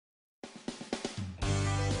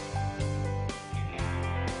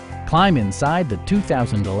Climb inside the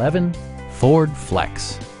 2011 Ford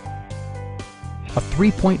Flex. A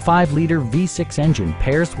 3.5-liter V6 engine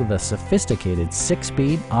pairs with a sophisticated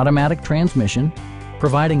 6-speed automatic transmission,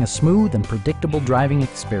 providing a smooth and predictable driving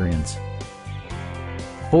experience.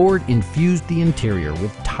 Ford infused the interior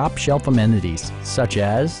with top-shelf amenities such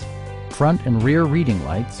as front and rear reading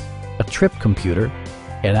lights, a trip computer,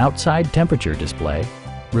 an outside temperature display,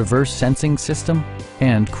 reverse sensing system,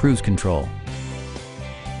 and cruise control.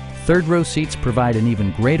 Third-row seats provide an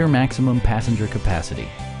even greater maximum passenger capacity.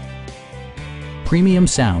 Premium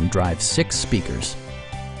sound drives 6 speakers,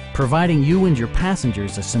 providing you and your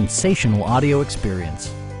passengers a sensational audio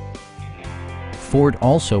experience. Ford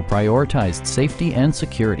also prioritized safety and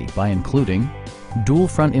security by including dual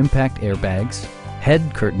front impact airbags,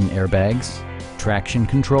 head curtain airbags, traction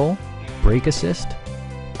control, brake assist,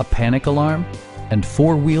 a panic alarm, and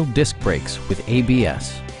 4-wheel disc brakes with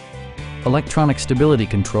ABS. Electronic stability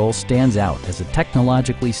control stands out as a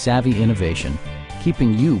technologically savvy innovation,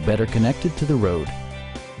 keeping you better connected to the road.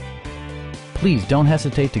 Please don't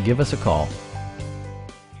hesitate to give us a call.